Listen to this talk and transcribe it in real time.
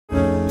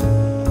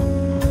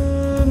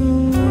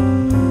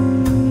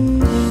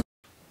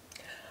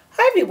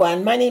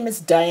everyone, my name is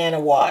Diana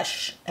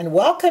Wash and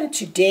welcome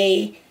to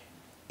day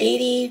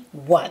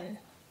 81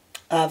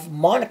 of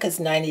Monica's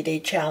 90-day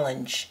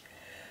challenge.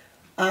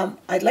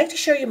 I'd like to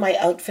show you my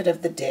outfit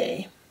of the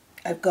day.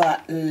 I've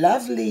got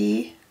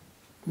lovely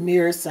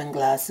mirror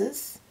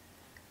sunglasses,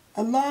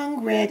 a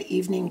long red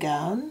evening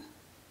gown,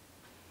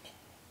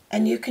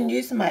 and you can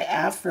use my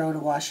afro to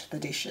wash the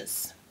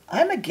dishes.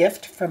 I'm a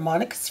gift from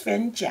Monica's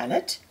friend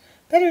Janet,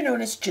 better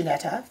known as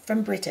Janetta,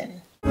 from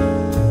Britain.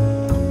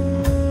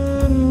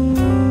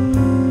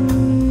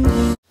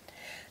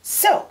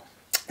 So,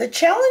 the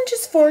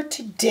challenges for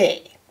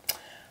today.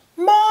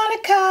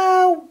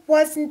 Monica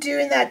wasn't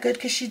doing that good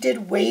because she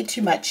did way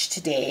too much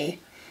today,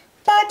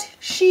 but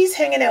she's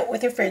hanging out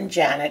with her friend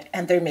Janet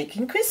and they're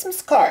making Christmas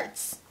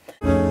cards.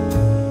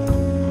 Janet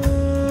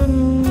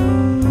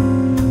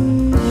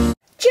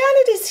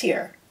is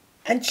here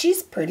and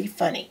she's pretty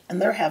funny and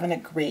they're having a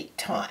great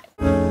time.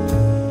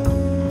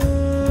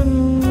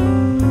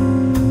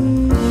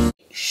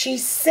 She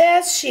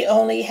says she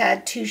only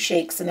had 2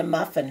 shakes and a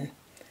muffin,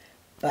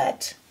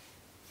 but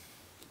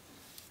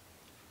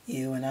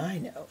you and I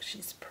know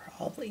she's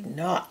probably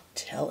not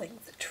telling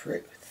the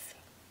truth.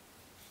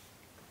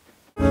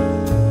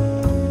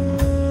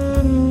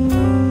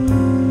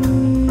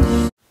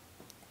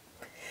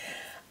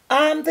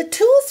 The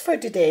tools for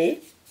today,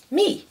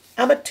 me,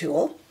 I'm a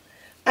tool.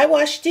 I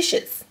wash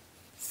dishes.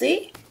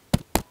 See?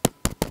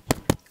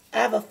 I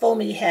have a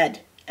foamy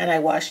head and I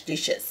wash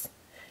dishes.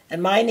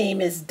 And my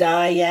name is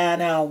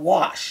Diana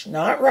Wash,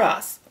 not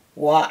Ross.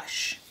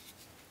 Wash.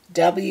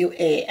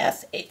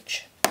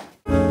 W-A-S-H.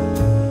 I'm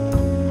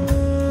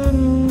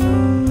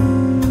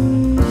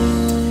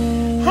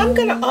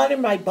going to honor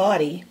my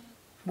body.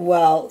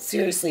 Well,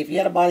 seriously, if you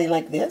had a body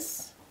like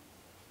this,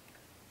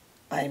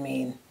 I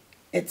mean,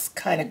 it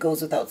kind of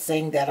goes without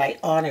saying that I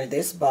honor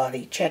this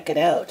body. Check it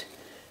out.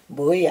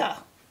 Booyah.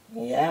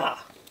 Yeah.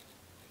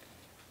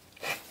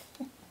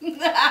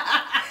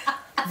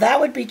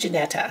 That would be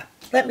Janetta.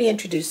 Let me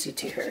introduce you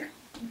to her.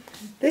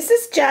 This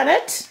is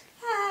Janet.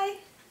 Hi.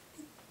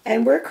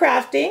 And we're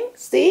crafting.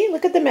 See,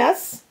 look at the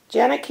mess.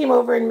 Janet came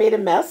over and made a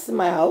mess in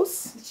my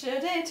house. It sure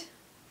did.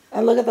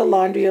 And look at the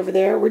laundry over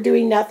there. We're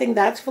doing nothing.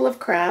 That's full of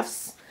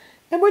crafts.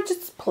 And we're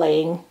just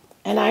playing.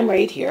 And I'm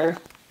right here.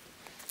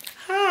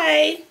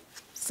 Hi.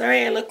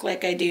 Sorry I look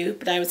like I do,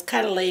 but I was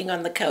kind of laying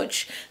on the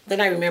couch. Then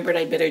I remembered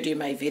I better do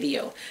my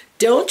video.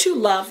 Don't you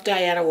love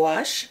Diana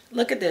Wash?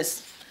 Look at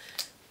this.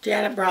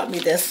 Janet brought me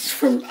this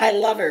from, I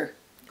love her.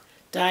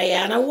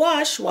 Diana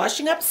Wash,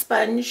 washing up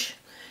sponge.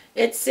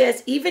 It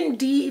says, even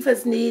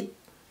divas need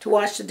to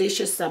wash the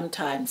dishes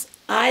sometimes.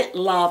 I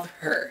love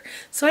her.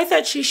 So I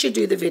thought she should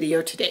do the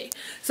video today.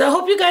 So I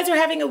hope you guys are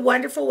having a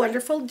wonderful,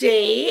 wonderful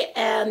day.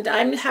 And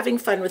I'm having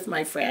fun with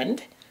my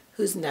friend,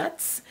 who's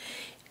nuts.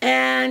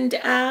 And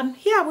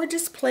yeah, we're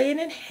just playing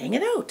and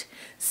hanging out.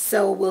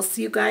 So we'll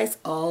see you guys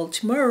all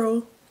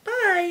tomorrow.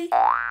 Bye.